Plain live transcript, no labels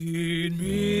Lead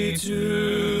me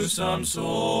to some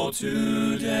soul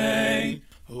today.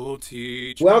 Oh,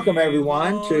 teach Welcome, me,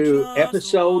 everyone, Lord, to just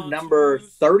episode what number to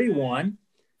say. 31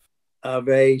 of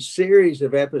a series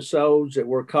of episodes that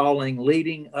we're calling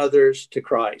Leading Others to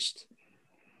Christ.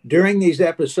 During these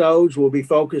episodes, we'll be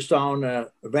focused on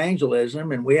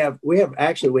evangelism, and we have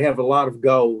a lot of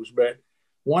goals, but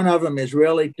one of them is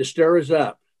really to stir us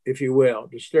up, if you will,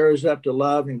 to stir us up to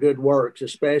love and good works,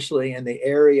 especially in the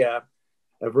area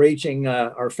of reaching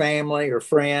our family or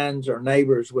friends or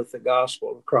neighbors with the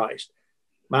gospel of Christ.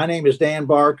 My name is Dan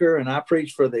Barker, and I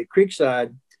preach for the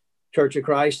Creekside Church of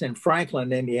Christ in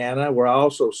Franklin, Indiana, where I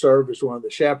also serve as one of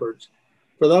the shepherds.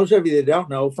 For those of you that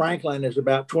don't know, Franklin is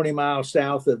about 20 miles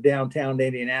south of downtown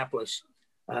Indianapolis,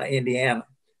 Indiana.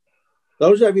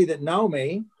 Those of you that know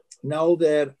me know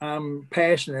that I'm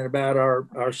passionate about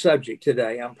our subject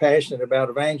today. I'm passionate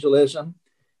about evangelism,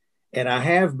 and I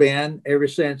have been ever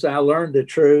since I learned the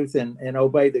truth and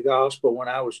obeyed the gospel when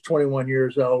I was 21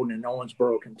 years old in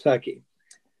Owensboro, Kentucky.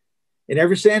 And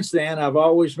ever since then, I've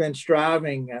always been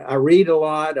striving. I read a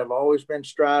lot. I've always been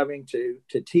striving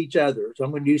to teach others.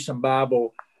 I'm going to use some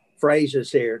Bible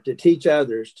phrases here: to teach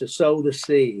others, to sow the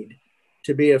seed,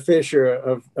 to be a fisher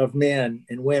of men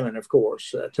and women, of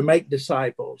course, to make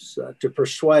disciples, to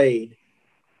persuade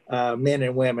men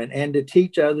and women, and to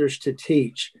teach others to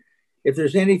teach. If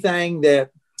there's anything that,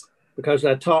 because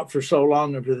I taught for so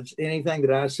long, if there's anything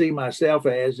that I see myself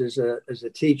as a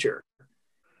teacher.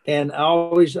 And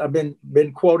I've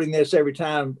been quoting this every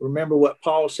time. Remember what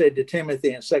Paul said to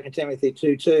Timothy in 2 Timothy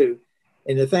 2:2.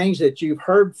 And the things that you've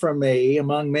heard from me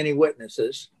among many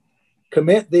witnesses,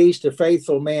 commit these to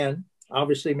faithful men,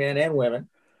 obviously men and women,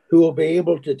 who will be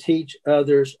able to teach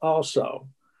others also.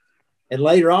 And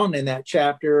later on in that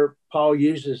chapter, Paul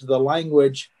uses the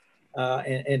language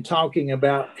in talking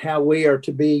about how we are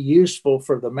to be useful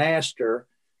for the master,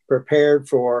 prepared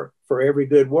for every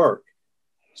good work.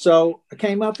 So I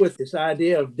came up with this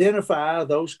idea of identify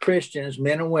those Christians,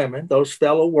 men and women, those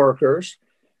fellow workers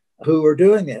who are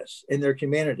doing this in their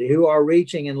community, who are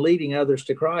reaching and leading others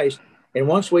to Christ. And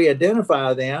once we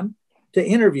identify them, to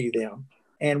interview them.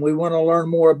 And we want to learn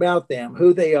more about them,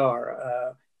 who they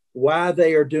are, why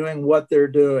they are doing what they're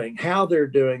doing, how they're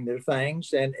doing their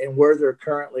things, and where they're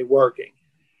currently working.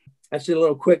 That's a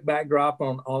little quick backdrop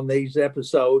on these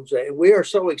episodes. And we are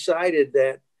so excited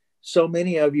that so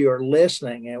many of you are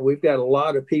listening, and we've got a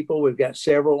lot of people. We've got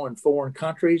several in foreign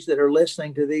countries that are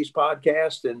listening to these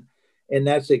podcasts, and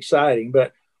that's exciting.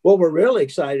 But what we're really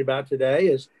excited about today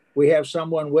is we have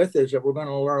someone with us that we're going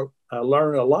to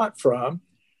learn a lot from.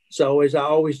 So as I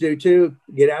always do too,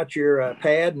 get out your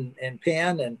pad and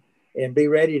pen and be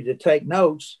ready to take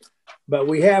notes. But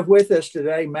we have with us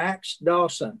today Max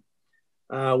Dawson.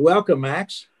 Welcome,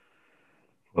 Max.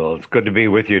 Well, it's good to be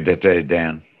with you today,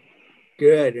 Dan.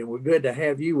 Good, and we're good to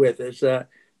have you with us.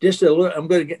 Just a little,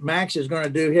 Max is going to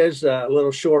do his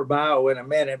little short bio in a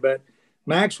minute, but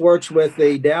Max works with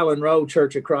the Dallin Road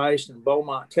Church of Christ in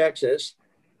Beaumont, Texas,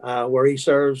 where he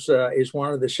serves is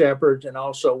one of the shepherds and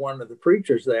also one of the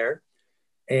preachers there.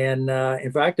 And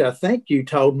in fact, I think you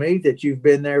told me that you've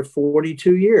been there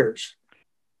 42 years.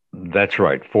 That's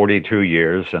right, 42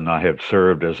 years, and I have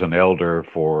served as an elder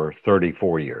for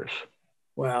 34 years.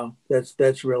 Wow,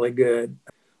 that's really good.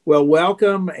 Well,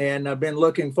 welcome, and I've been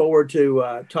looking forward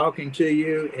to talking to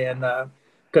you. And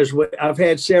because I've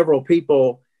had several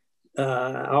people,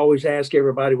 I always ask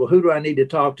everybody, well, who do I need to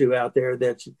talk to out there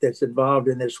that's involved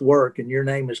in this work? And your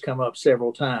name has come up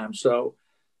several times, so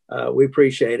we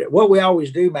appreciate it. What we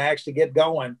always do, Max, to get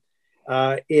going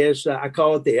is I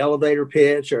call it the elevator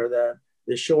pitch or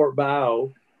the short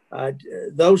bio.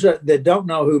 Those that don't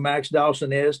know who Max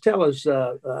Dawson is, tell us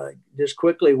just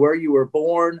quickly where you were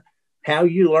born, how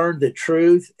you learned the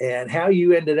truth, and how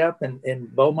you ended up in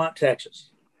Beaumont, Texas.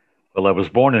 Well, I was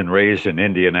born and raised in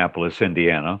Indianapolis,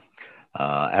 Indiana.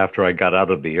 After I got out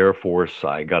of the Air Force,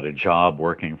 I got a job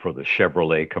working for the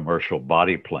Chevrolet commercial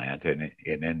body plant in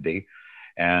Indy.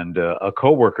 And a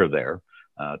coworker there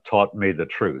taught me the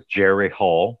truth. Jerry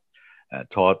Hall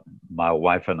taught my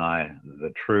wife and I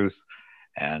the truth.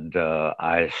 And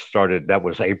I started, that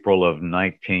was April of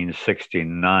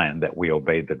 1969 that we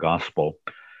obeyed the gospel.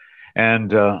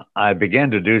 And I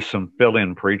began to do some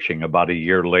fill-in preaching about a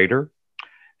year later,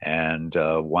 and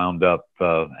wound up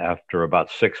after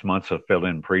about 6 months of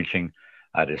fill-in preaching.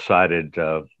 I decided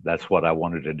that's what I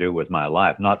wanted to do with my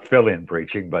life, not fill-in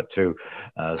preaching, but to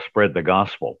spread the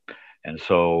gospel. And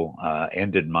so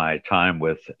ended my time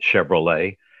with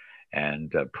Chevrolet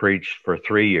and preached for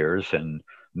 3 years in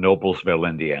Noblesville,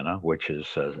 Indiana, which is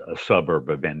a suburb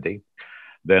of Indy.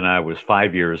 Then I was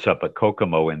 5 years up at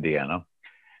Kokomo, Indiana,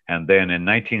 And then in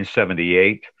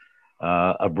 1978,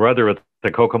 a brother at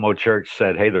the Kokomo church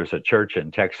said, "Hey, there's a church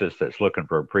in Texas that's looking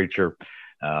for a preacher.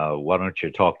 Why don't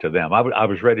you talk to them?" I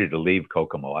was ready to leave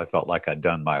Kokomo. I felt like I'd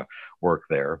done my work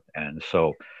there. And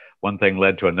so one thing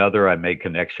led to another. I made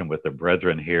connection with the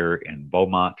brethren here in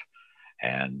Beaumont,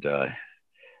 and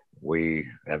we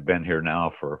have been here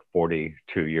now for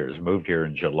 42 years, moved here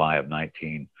in July of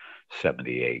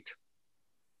 1978.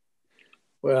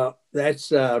 Well, that's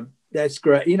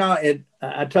great. You know,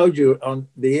 I told you on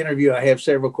the interview, I have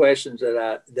several questions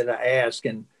that I ask,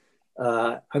 and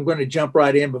I'm going to jump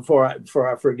right in before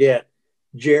I forget.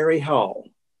 Jerry Hall.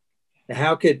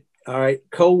 Now, all right,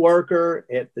 co-worker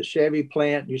at the Chevy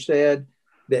plant, you said,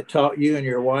 that taught you and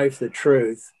your wife the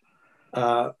truth.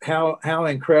 How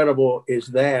incredible is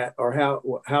that, or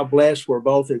how blessed were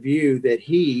both of you that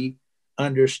he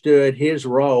understood his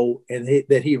role and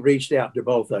that he reached out to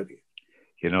both of you?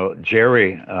 You know,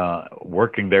 Jerry,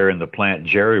 working there in the plant,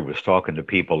 Jerry was talking to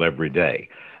people every day.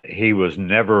 He was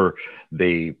never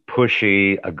the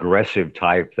pushy, aggressive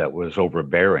type that was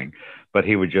overbearing, but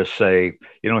he would just say,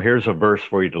 you know, here's a verse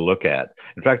for you to look at.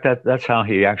 In fact, that's how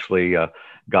he actually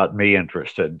got me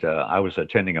interested. I was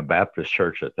attending a Baptist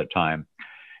church at the time,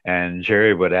 and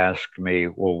Jerry would ask me,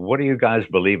 well, what do you guys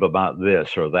believe about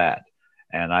this or that?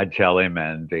 And I'd tell him,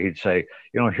 and he'd say,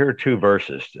 you know, here are two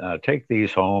verses. Take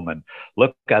these home and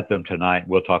look at them tonight.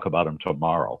 We'll talk about them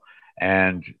tomorrow.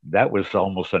 And that was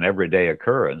almost an everyday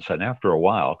occurrence. And after a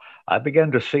while, I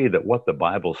began to see that what the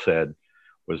Bible said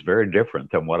was very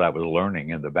different than what I was learning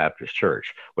in the Baptist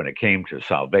church when it came to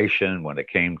salvation, when it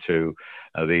came to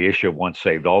the issue of once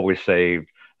saved, always saved,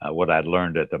 what I'd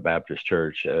learned at the Baptist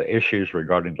church, issues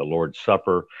regarding the Lord's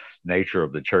Supper, nature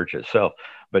of the church itself.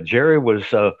 But Jerry was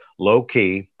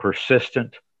low-key,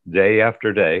 persistent, day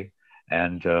after day,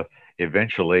 and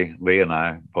eventually Lee and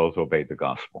I both obeyed the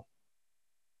gospel.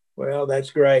 Well, that's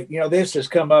great. You know, this has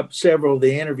come up several of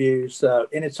the interviews,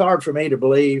 and it's hard for me to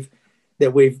believe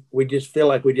that we just feel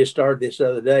like we just started this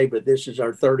other day, but this is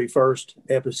our 31st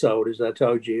episode, as I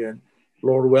told you, and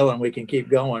Lord willing, we can keep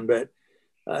going. But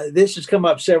this has come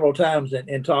up several times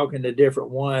in talking to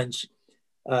different ones.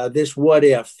 This what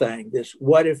if thing, this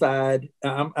what if I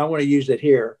want to use it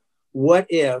here. What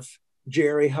if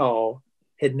Jerry Hall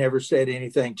had never said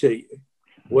anything to you?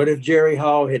 What if Jerry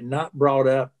Hall had not brought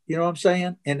up, you know what I'm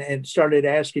saying? And started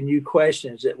asking you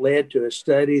questions that led to a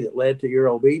study that led to your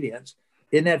obedience.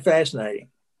 Isn't that fascinating?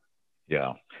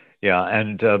 Yeah. Yeah.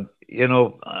 And, you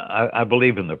know, I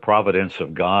believe in the providence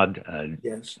of God.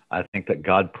 Yes. I think that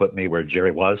God put me where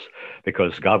Jerry was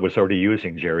because God was already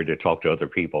using Jerry to talk to other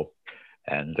people.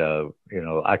 And, you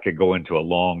know, I could go into a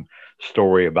long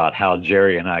story about how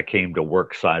Jerry and I came to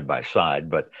work side by side,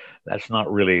 but that's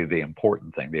not really the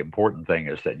important thing. The important thing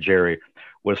is that Jerry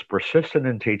was persistent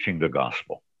in teaching the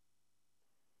gospel.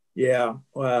 Yeah.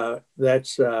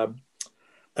 That's,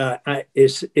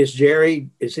 is Jerry,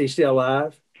 is he still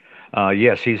alive?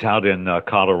 Yes, he's out in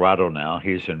Colorado now.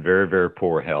 He's in very, very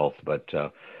poor health, but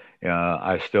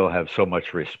I still have so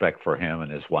much respect for him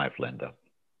and his wife, Linda.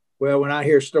 Well, when I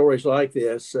hear stories like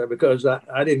this, because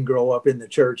I didn't grow up in the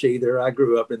church either. I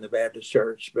grew up in the Baptist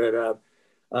church, but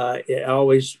I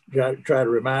always try to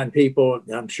remind people,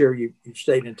 I'm sure you've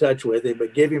stayed in touch with him,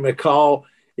 but give him a call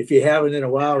if you haven't in a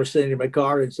while, or send him a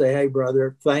card and say, hey,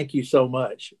 brother, thank you so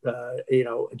much. You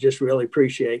know, just really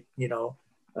appreciate, you know,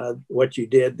 what you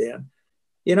did then.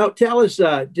 You know, tell us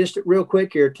just real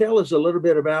quick here, tell us a little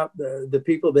bit about the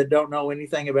people that don't know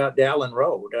anything about Dowling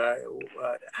Road.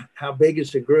 How big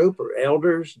is the group, or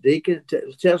elders, deacons?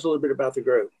 Tell us a little bit about the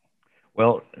group.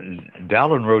 Well,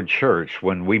 Dowling Road Church,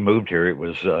 when we moved here, it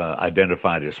was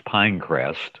identified as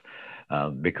Pinecrest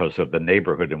because of the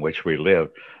neighborhood in which we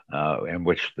lived, in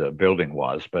which the building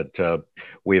was. But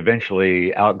we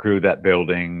eventually outgrew that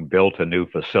building, built a new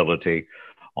facility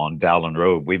on Dowling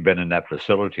Road. We've been in that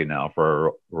facility now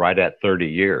for right at 30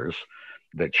 years.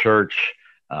 The church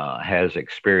has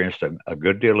experienced a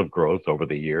good deal of growth over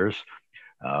the years.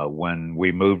 When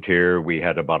we moved here, we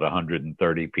had about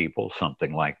 130 people,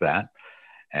 something like that.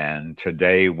 And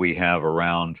today we have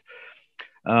around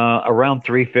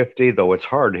 350, though it's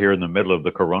hard here in the middle of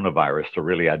the coronavirus to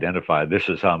really identify this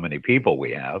is how many people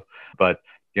we have. But,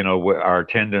 you know, our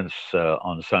attendance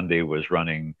on Sunday was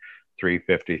running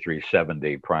 350,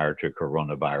 370 prior to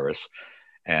coronavirus.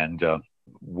 And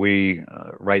we,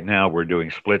 right now, we're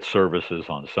doing split services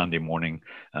on Sunday morning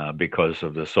because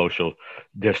of the social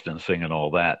distancing and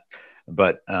all that.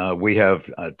 But we have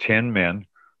 10 men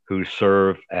who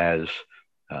serve as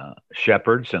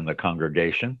shepherds in the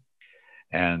congregation.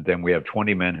 And then we have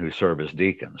 20 men who serve as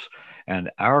deacons.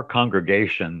 And our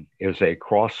congregation is a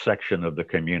cross section of the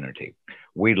community.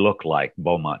 we look like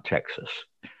Beaumont, Texas.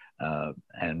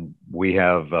 And we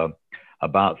have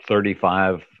about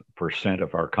 35%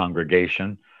 of our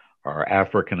congregation are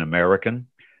African American.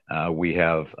 We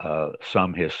have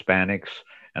some Hispanics,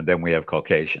 and then we have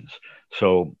Caucasians.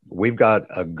 So we've got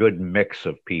a good mix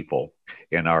of people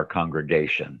in our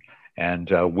congregation,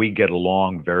 and we get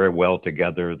along very well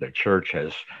together. The church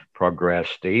has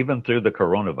progressed even through the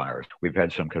coronavirus. We've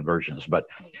had some conversions, but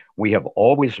we have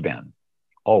always been,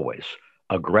 always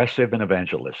aggressive in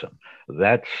evangelism.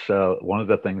 That's one of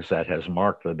the things that has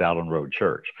marked the Dowlen Road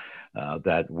Church,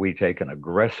 that we take an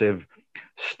aggressive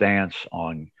stance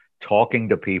on talking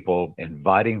to people,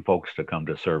 inviting folks to come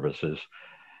to services.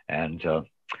 And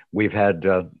we've had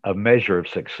a measure of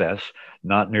success,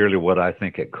 not nearly what I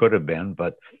think it could have been,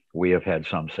 but we have had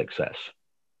some success.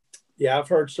 Yeah, I've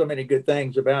heard so many good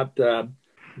things about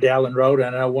Dowlen Road. I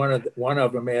know one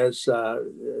of them is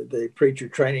the preacher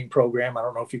training program. I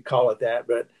don't know if you call it that,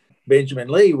 but Benjamin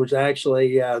Lee was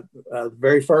actually the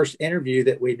very first interview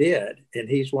that we did. And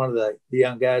he's one of the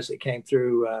young guys that came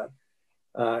through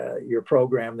your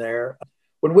program there.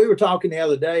 When we were talking the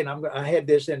other day, and I had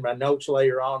this in my notes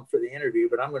later on for the interview,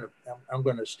 but I'm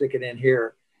going to stick it in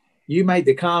here. You made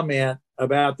the comment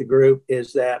about the group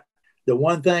is that the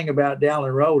one thing about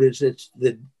Dowlen Road is it's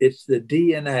the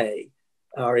DNA,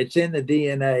 or it's in the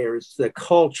DNA, or it's the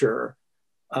culture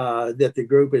that the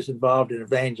group is involved in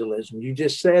evangelism. You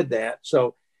just said that.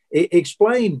 So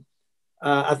explain,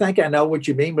 I think I know what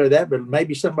you mean by that, but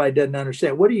maybe somebody doesn't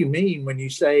understand. What do you mean when you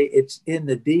say it's in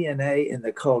the DNA and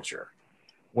the culture?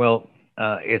 Well,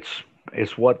 it's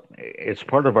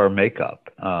part of our makeup.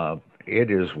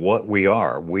 It is what we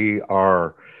are. We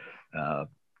are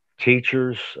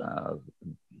teachers.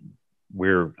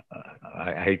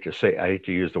 I hate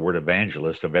to use the word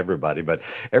evangelist of everybody, but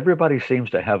everybody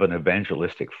seems to have an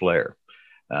evangelistic flair.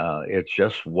 It's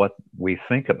just what we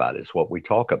think about. It's what we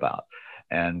talk about.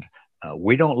 And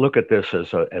we don't look at this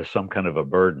as some kind of a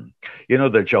burden. You know,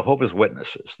 the Jehovah's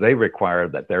Witnesses, they require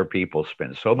that their people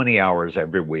spend so many hours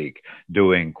every week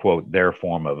doing, quote, their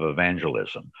form of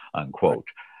evangelism, unquote.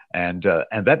 And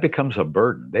that becomes a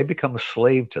burden. They become a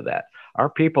slave to that. Our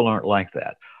people aren't like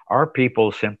that. Our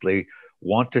people simply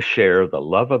want to share the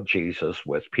love of Jesus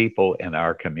with people in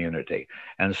our community.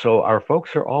 And so our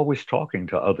folks are always talking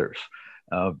to others.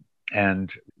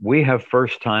 And we have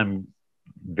first-time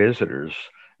visitors,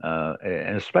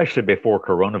 and especially before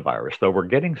coronavirus, though we're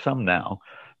getting some now,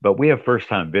 but we have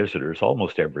first-time visitors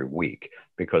almost every week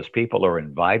because people are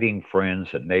inviting friends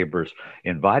and neighbors,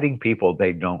 inviting people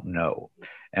they don't know.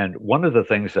 And one of the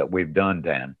things that we've done,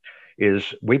 Dan,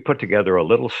 is we put together a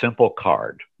little simple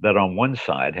card that on one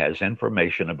side has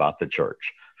information about the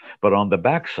church, but on the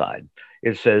back side,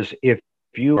 it says, if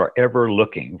you are ever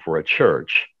looking for a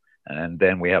church, and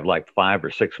then we have like 5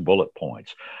 or 6 bullet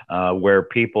points where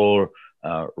people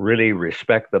really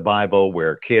respect the Bible,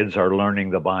 where kids are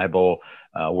learning the Bible,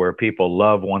 where people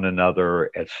love one another,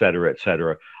 et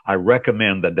cetera, I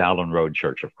recommend the Dowlen Road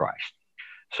Church of Christ.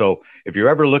 So if you're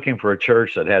ever looking for a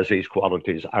church that has these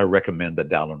qualities, I recommend the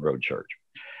Dowlen Road Church.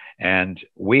 And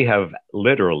we have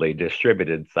literally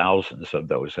distributed thousands of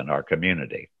those in our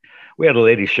community. We had a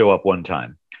lady show up one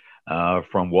time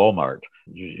from Walmart.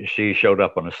 She showed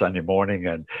up on a Sunday morning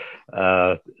and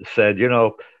said,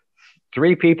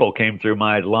 3 people came through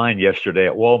my line yesterday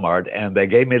at Walmart and they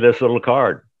gave me this little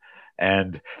card.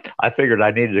 And I figured I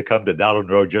needed to come to Dowlen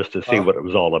Road just to see what it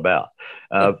was all about.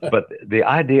 But the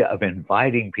idea of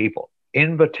inviting people,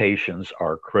 invitations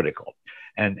are critical.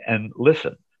 And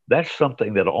listen, that's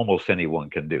something that almost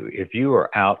anyone can do. If you are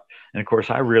out, and of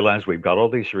course, I realize we've got all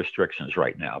these restrictions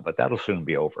right now, but that'll soon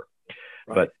be over.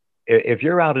 Right. But if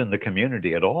you're out in the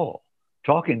community at all,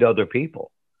 talking to other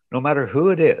people, no matter who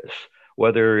it is,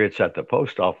 whether it's at the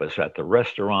post office, at the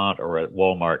restaurant, or at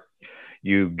Walmart,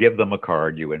 you give them a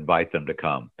card, you invite them to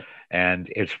come. And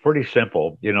it's pretty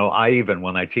simple.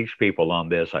 When I teach people on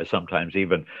this, I sometimes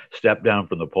even step down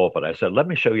from the pulpit. I said, let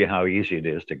me show you how easy it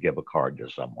is to give a card to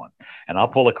someone. And I'll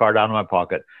pull a card out of my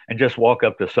pocket and just walk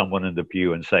up to someone in the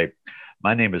pew and say,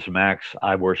 my name is Max.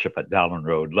 I worship at Dowlen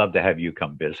Road. Love to have you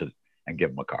come visit, and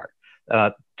give them a card.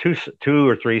 2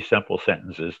 or 3 simple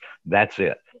sentences. That's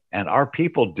it. And our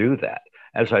people do that.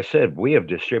 As I said, we have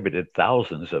distributed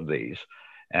thousands of these.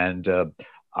 And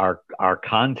our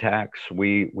contacts,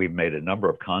 we've made a number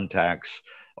of contacts.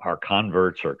 Our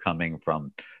converts are coming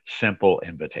from simple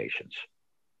invitations.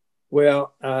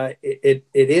 Well, it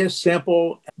is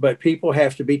simple, but people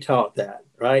have to be taught that,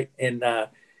 right? And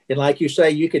like you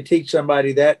say, you can teach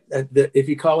somebody that if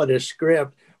you call it a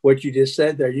script, what you just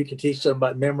said there, you can teach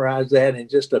somebody, memorize that in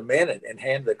just a minute and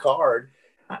hand the card.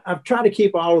 I've tried to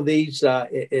keep all of these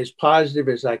as positive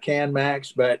as I can,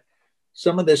 Max, but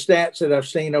some of the stats that I've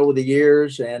seen over the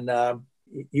years, and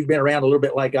you've been around a little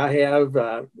bit like I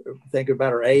have, thinking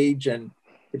about our age.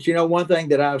 But one thing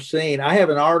that I've seen, I have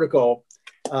an article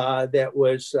that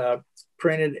was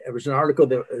printed. It was an article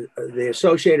that the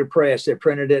Associated Press, that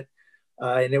printed it.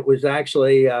 And it was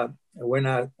actually when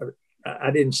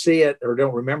I didn't see it or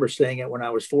don't remember seeing it when I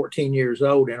was 14 years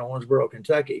old in Owensboro,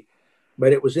 Kentucky,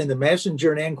 but it was in the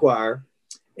Messenger and Enquirer.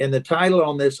 And the title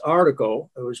on this article,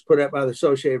 it was put up by the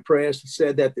Associated Press,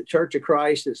 said that the Church of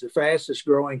Christ is the fastest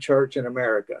growing church in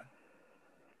America.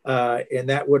 And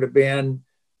that would have been,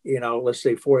 let's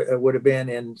see, it would have been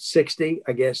in 60,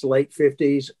 I guess, late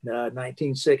 50s,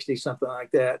 1960, something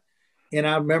like that. And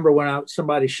I remember when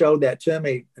somebody showed that to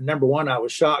me, number one, I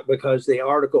was shocked because the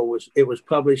article was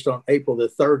published on April the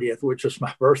 30th, which was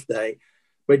my birthday.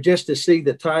 But just to see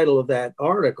the title of that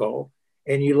article,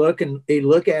 and you look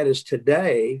at us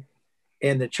today,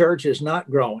 and the church is not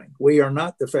growing. We are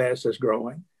not the fastest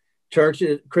growing.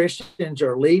 Christians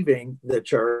are leaving the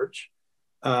church,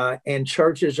 and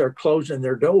churches are closing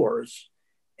their doors.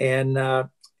 And how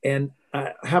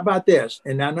about this?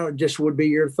 And I know it just would be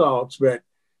your thoughts, but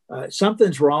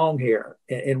something's wrong here,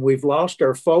 and we've lost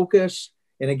our focus.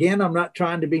 And again, I'm not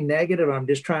trying to be negative. I'm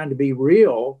just trying to be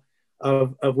real.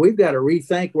 Of we've got to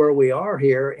rethink where we are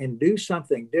here and do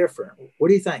something different. What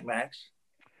do you think, Max?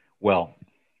 Well,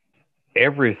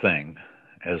 everything,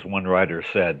 as one writer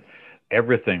said,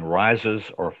 everything rises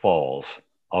or falls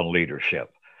on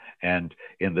leadership. And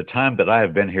in the time that I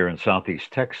have been here in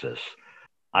Southeast Texas,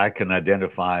 I can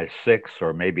identify 6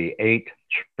 or maybe 8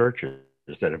 churches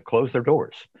that have closed their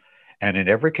doors. And in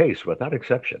every case, without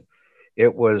exception,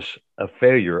 it was a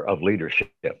failure of leadership.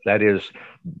 That is,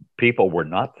 people were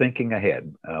not thinking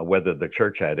ahead, whether the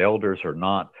church had elders or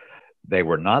not. They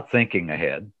were not thinking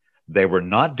ahead. They were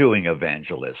not doing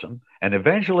evangelism. And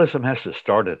evangelism has to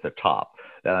start at the top.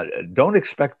 Don't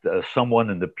expect someone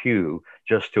in the pew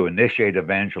just to initiate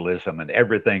evangelism and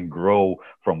everything grow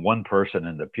from one person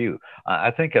in the pew.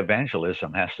 I think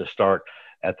evangelism has to start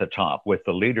at the top with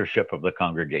the leadership of the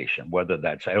congregation, whether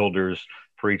that's elders,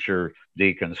 preacher,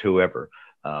 deacons, whoever.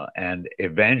 And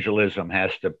evangelism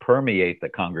has to permeate the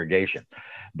congregation.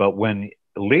 But when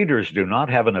leaders do not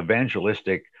have an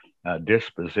evangelistic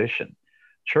disposition,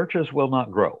 churches will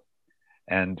not grow.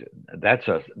 And that's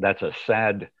a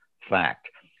sad fact.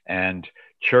 And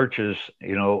churches,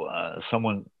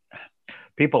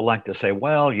 people like to say,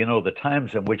 well, the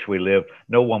times in which we live,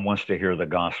 no one wants to hear the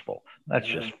gospel. That's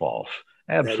just false.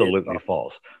 Absolutely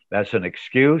false. That's an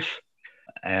excuse.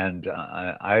 And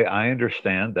I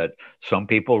understand that some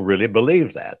people really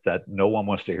believe that no one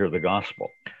wants to hear the gospel.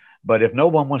 But if no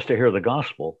one wants to hear the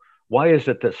gospel, why is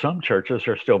it that some churches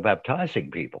are still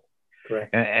baptizing people?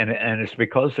 Correct. And it's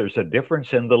because there's a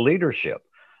difference in the leadership.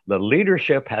 The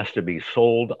leadership has to be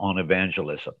sold on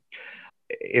evangelism.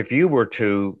 If you were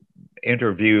to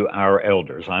interview our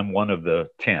elders, I'm one of the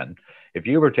 10. If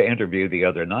you were to interview the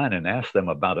other 9 and ask them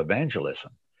about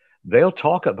evangelism, they'll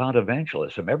talk about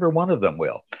evangelism. Every one of them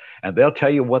will. And they'll tell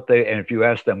you and if you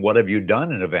ask them, what have you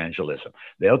done in evangelism?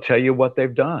 They'll tell you what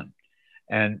they've done.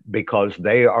 And because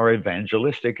they are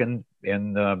evangelistic in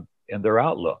their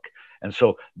outlook. And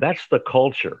so that's the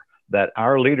culture that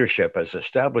our leadership has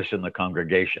established in the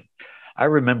congregation. I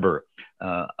remember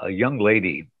a young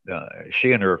lady,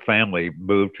 she and her family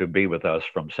moved to be with us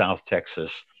from South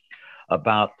Texas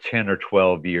about 10 or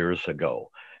 12 years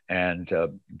ago. And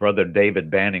Brother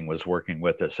David Banning was working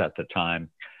with us at the time.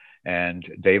 And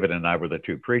David and I were the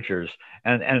 2 preachers.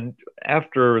 And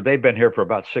after they'd been here for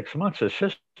about 6 months, his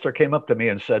sister came up to me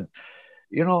and said,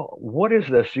 what is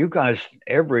this? You guys,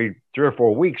 every 3 or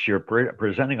 4 weeks, you're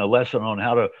presenting a lesson on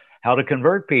how to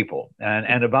convert people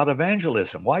and about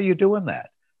evangelism. Why are you doing that?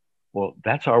 Well,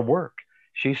 that's our work.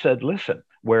 She said, listen,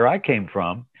 where I came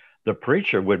from, the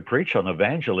preacher would preach on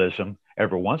evangelism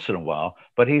every once in a while,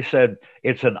 but he said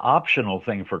it's an optional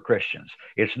thing for Christians.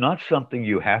 It's not something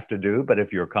you have to do, but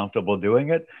if you're comfortable doing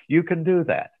it, you can do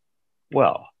that.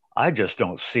 Well, I just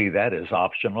don't see that as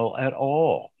optional at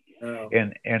all. Oh.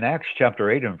 In Acts chapter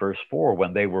 8 and verse 4,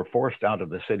 when they were forced out of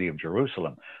the city of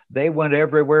Jerusalem, they went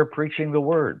everywhere preaching the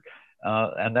word.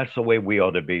 And that's the way we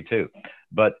ought to be too.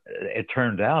 But it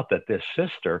turned out that this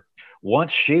sister,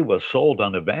 once she was sold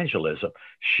on evangelism,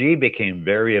 she became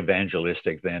very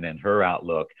evangelistic then in her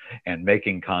outlook and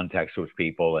making contacts with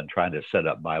people and trying to set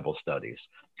up Bible studies.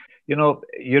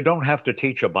 You don't have to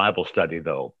teach a Bible study,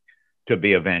 though, to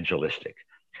be evangelistic.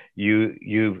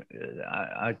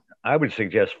 I would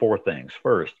suggest 4 things.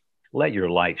 First, let your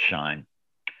light shine.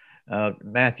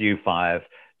 Matthew 5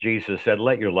 Jesus said,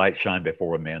 let your light shine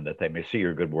before men that they may see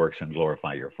your good works and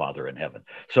glorify your Father in heaven.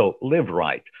 So live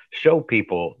right. Show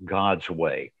people God's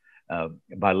way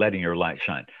by letting your light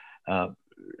shine. The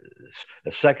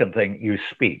second thing, you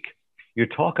speak. You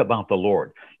talk about the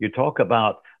Lord. You talk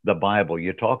about the Bible.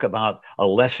 You talk about a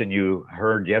lesson you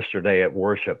heard yesterday at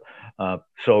worship.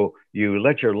 So you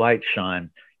let your light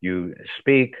shine. You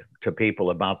speak to people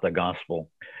about the gospel,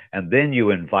 and then you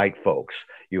invite folks.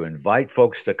 You invite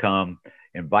folks to come,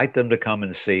 invite them to come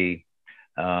and see.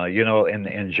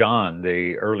 In John,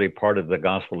 the early part of the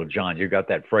Gospel of John, you got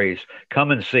that phrase, come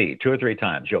and see, 2 or 3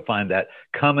 times. You'll find that,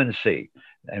 come and see,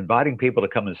 inviting people to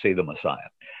come and see the Messiah.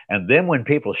 And then when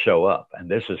people show up, and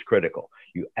this is critical,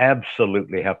 you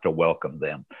absolutely have to welcome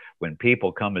them. When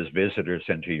people come as visitors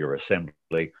into your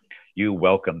assembly, you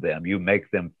welcome them. You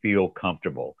make them feel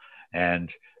comfortable.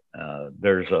 And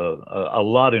there's a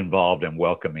lot involved in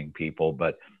welcoming people,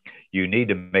 but you need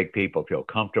to make people feel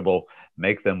comfortable,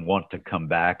 make them want to come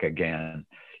back again.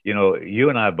 You know, you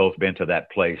and I have both been to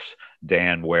that place,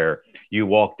 Dan, where you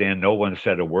walked in, no one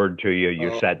said a word to you,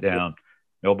 you sat down,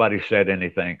 nobody said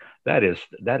anything. That is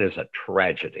a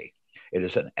tragedy. It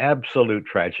is an absolute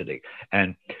tragedy.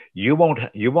 And you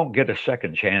won't get a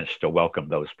second chance to welcome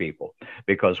those people,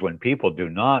 because when people do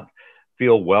not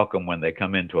feel welcome when they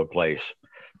come into a place,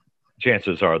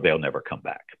 chances are they'll never come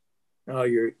back. Oh,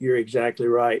 you're exactly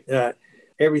right.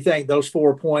 Everything, those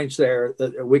 4 points there,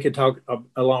 we could talk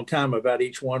a long time about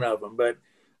each one of them. But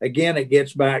again, it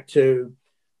gets back to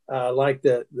like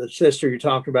the sister you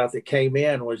talked about that came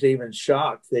in was even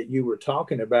shocked that you were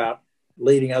talking about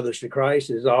leading others to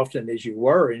Christ as often as you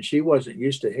were. And she wasn't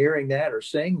used to hearing that or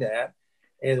seeing that.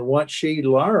 And once she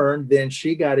learned, then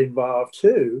she got involved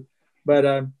too.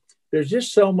 But there's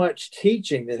just so much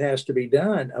teaching that has to be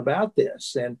done about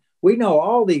this. And we know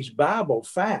all these Bible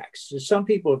facts. Some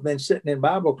people have been sitting in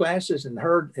Bible classes and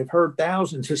have heard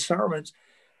thousands of sermons,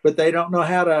 but they don't know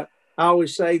how to. I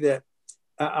always say that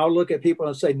I'll look at people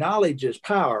and say, knowledge is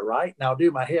power, right? And I'll do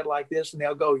my head like this and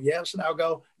they'll go, yes. And I'll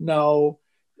go, no,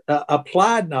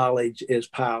 applied knowledge is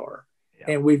power.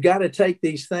 Yeah. And we've got to take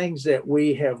these things that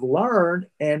we have learned.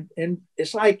 And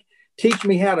it's like, teach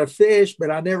me how to fish, but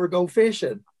I never go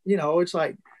fishing. You know, it's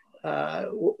like,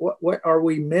 what are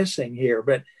we missing here?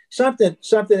 But something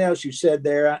else you said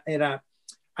there, and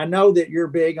I know that you're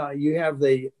big on. You have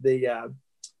the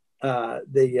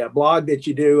blog that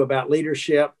you do about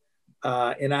leadership,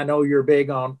 and I know you're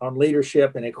big on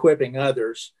leadership and equipping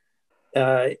others,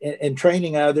 and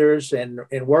training others, and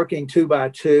working 2 by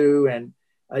 2, and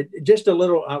just a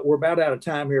little. We're about out of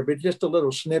time here, but just a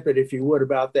little snippet, if you would,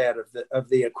 about that of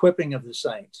the equipping of the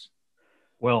saints.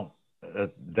 Well,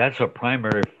 that's a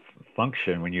primary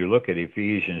function when you look at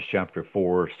Ephesians chapter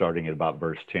 4, starting at about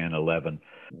verse 10, 11,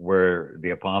 where the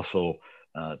apostle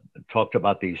talked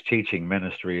about these teaching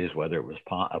ministries, whether it was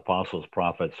apostles,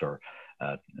 prophets, or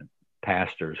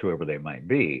pastors, whoever they might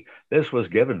be. This was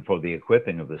given for the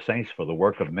equipping of the saints for the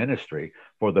work of ministry,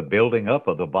 for the building up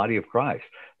of the body of Christ.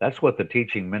 That's what the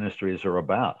teaching ministries are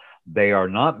about. They are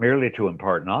not merely to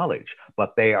impart knowledge,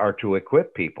 but they are to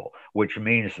equip people, which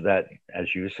means that,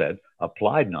 as you said,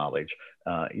 applied knowledge.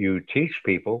 You teach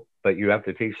people, but you have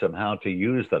to teach them how to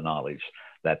use the knowledge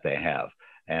that they have.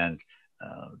 And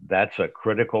that's a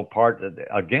critical part.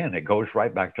 Again, it goes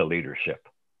right back to leadership.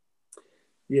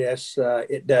 Yes,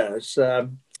 it does.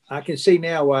 I can see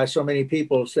now why so many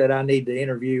people said I need to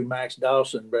interview Max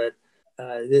Dawson, but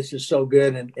this is so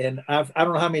good. And I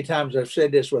don't know how many times I've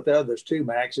said this with others too,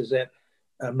 Max, is that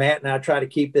Matt and I try to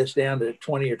keep this down to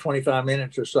 20 or 25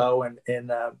 minutes or so.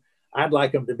 And I'd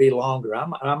like them to be longer.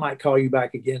 I might call you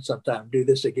back again sometime, do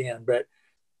this again. But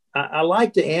I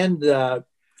like to end the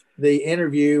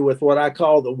interview with what I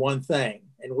call the one thing.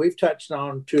 And we've touched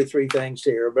on 2 or 3 things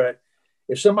here, but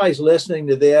if somebody's listening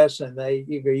to this and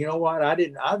you go, you know what, I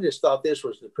just thought this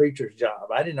was the preacher's job.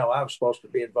 I didn't know I was supposed to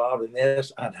be involved in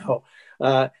this. I know.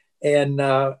 And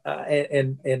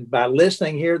by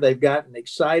listening here, they've gotten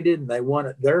excited and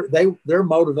they're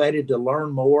motivated to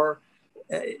learn more.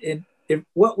 And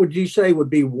what would you say would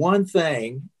be one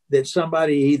thing that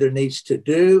somebody either needs to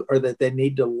do or that they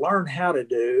need to learn how to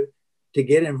do to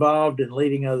get involved in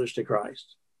leading others to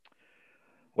Christ?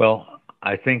 Well,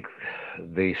 I think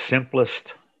the simplest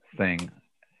thing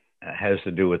has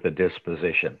to do with the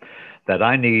disposition, that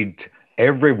I need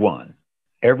everyone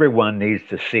needs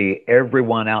to see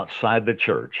everyone outside the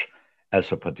church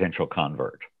as a potential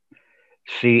convert.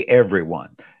 See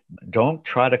everyone. Don't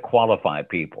try to qualify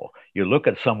people. You look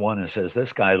at someone and says,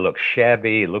 this guy looks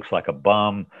shabby, he looks like a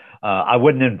bum. I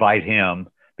wouldn't invite him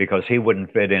because he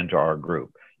wouldn't fit into our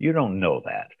group. You don't know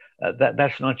that.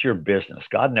 That's not your business.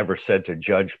 God never said to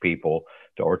judge people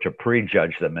or to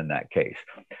prejudge them in that case.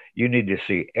 You need to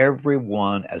see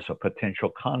everyone as a potential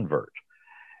convert.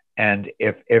 And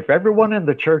if everyone in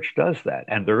the church does that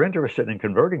and they're interested in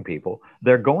converting people,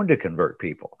 they're going to convert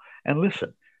people. And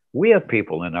listen, we have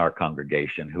people in our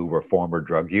congregation who were former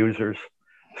drug users,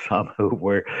 some who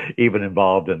were even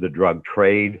involved in the drug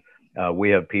trade. We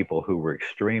have people who were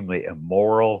extremely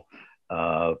immoral.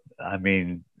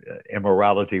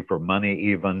 Immorality for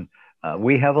money, even.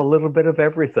 We have a little bit of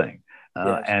everything.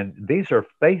 Yes. And these are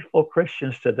faithful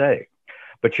Christians today.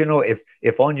 But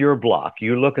if on your block,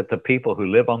 you look at the people who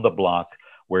live on the block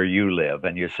where you live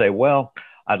and you say, well,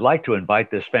 I'd like to invite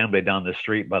this family down the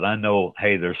street, but I know,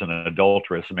 hey, there's an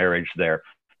adulterous marriage there.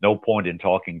 No point in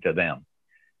talking to them.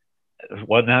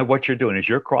 Well, now what you're doing is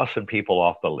you're crossing people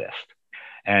off the list.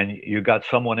 And you got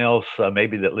someone else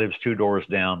maybe that lives 2 doors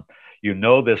down. You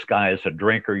know this guy is a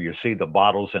drinker. You see the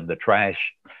bottles in the trash.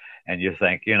 And you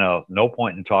think, no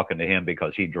point in talking to him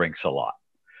because he drinks a lot.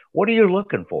 What are you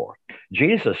looking for?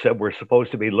 Jesus said we're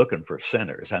supposed to be looking for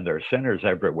sinners, and there are sinners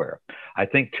everywhere. I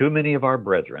think too many of our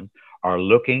brethren are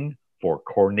looking for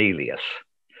Cornelius.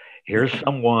 Here's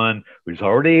someone who's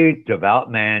already a devout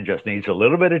man, just needs a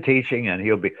little bit of teaching, and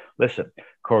he'll be. Listen,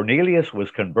 Cornelius was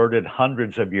converted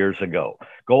hundreds of years ago.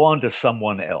 Go on to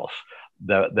someone else.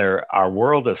 Our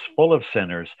world is full of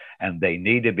sinners, and they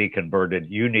need to be converted.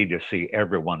 You need to see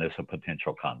everyone as a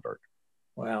potential convert.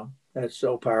 Wow, that's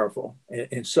so powerful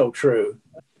and so true.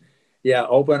 Yeah,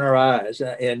 open our eyes.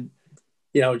 And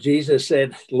Jesus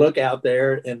said, look out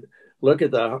there and look at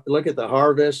the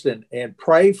harvest and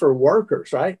pray for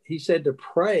workers, right? He said to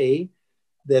pray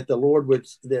that the Lord would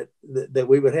that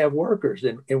we would have workers,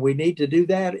 and we need to do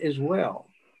that as well.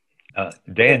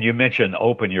 Dan, you mentioned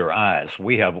open your eyes.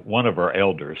 We have one of our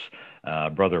elders,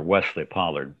 Brother Wesley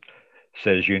Pollard,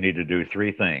 says you need to do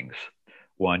 3 things.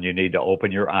 1, you need to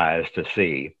open your eyes to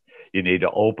see. You need to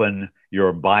open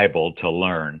your Bible to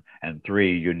learn. And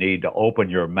 3, you need to open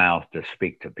your mouth to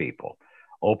speak to people.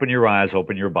 Open your eyes,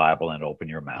 open your Bible, and open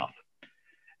your mouth.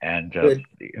 And,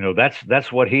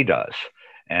 that's what he does.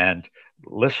 And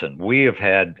listen, we have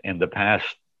had in the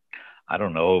past, I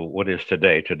don't know what is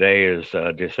today. Today is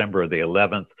December the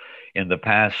 11th. In the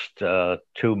past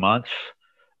 2 months,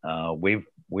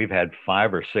 we've had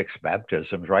 5 or 6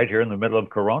 baptisms right here in the middle of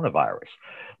coronavirus.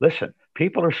 Listen,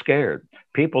 people are scared.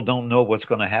 People don't know what's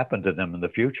going to happen to them in the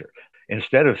future.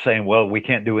 Instead of saying, well, we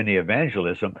can't do any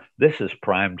evangelism, this is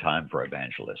prime time for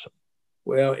evangelism.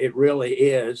 Well, it really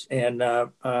is. And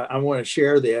I want to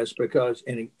share this because,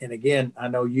 and again, I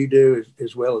know you do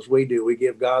as well as we do. We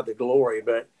give God the glory.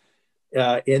 But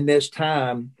in this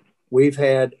time, we've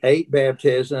had 8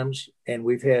 baptisms and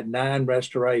we've had 9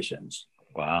 restorations.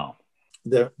 Wow.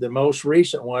 The most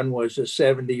recent one was a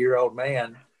 70-year-old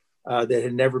man that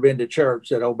had never been to church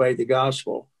that obeyed the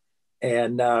gospel.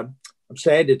 And I'm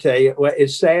sad to tell you, well,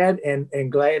 it's sad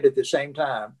and glad at the same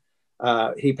time.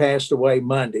 He passed away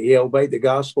Monday. He obeyed the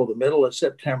gospel the middle of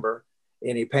September,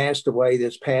 and he passed away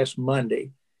this past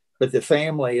Monday. But the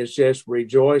family is just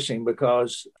rejoicing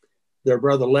because their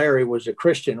brother Larry was a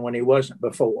Christian when he wasn't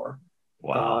before.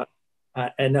 Wow.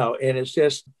 I know. And it's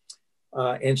just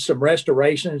in some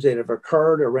restorations that have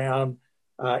occurred around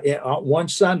one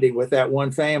Sunday with that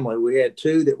one family. We had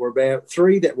 3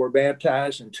 that were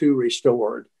baptized and 2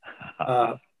 restored.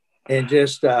 And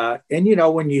just,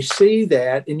 when you see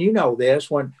that, and this,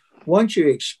 once you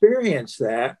experience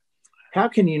that, how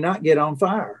can you not get on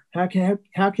fire? How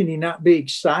can you not be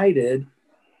excited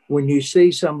when you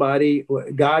see somebody,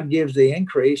 God gives the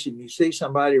increase, and you see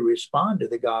somebody respond to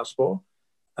the gospel?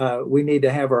 We need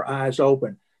to have our eyes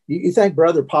open. You think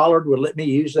Brother Pollard would let me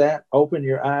use that? Open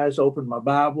your eyes, open my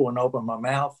Bible, and open my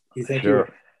mouth? You think? Sure.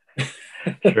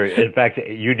 Sure. In fact,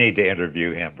 you need to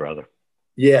interview him, brother.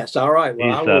 Yes. All right.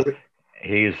 Well,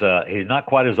 he's not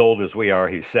quite as old as we are.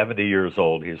 He's 70 years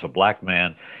old. He's a black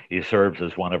man. He serves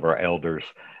as one of our elders,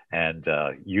 and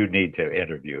you need to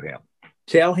interview him.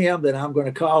 Tell him that I'm going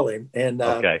to call him, and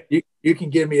okay. You can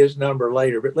give me his number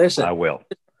later. But listen, I will.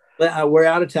 We're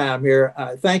out of time here.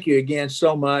 Thank you again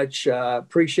so much.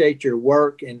 Appreciate your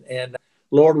work, and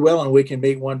Lord willing, we can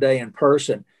meet one day in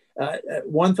person.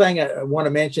 One thing I want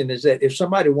to mention is that if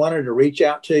somebody wanted to reach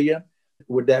out to you,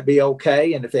 would that be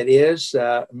okay? And if it is,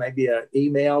 maybe an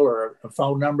email or a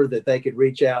phone number that they could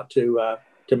reach out to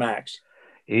Max.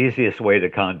 Easiest way to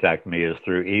contact me is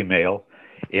through email,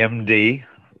 MD,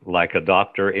 like a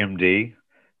doctor, MD,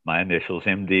 my initials,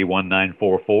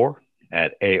 MD1944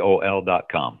 at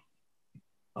AOL.com.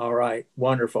 All right.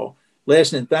 Wonderful.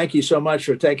 Listen, thank you so much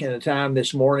for taking the time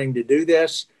this morning to do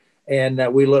this.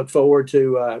 And we look forward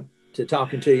to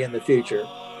talking to you in the future.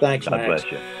 Thanks, God Max.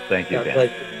 bless you. Thank you, God Ben. bless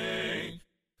you.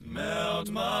 Melt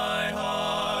my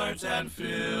heart and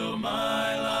fill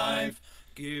my life.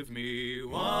 Give me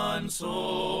one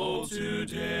soul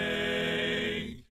today.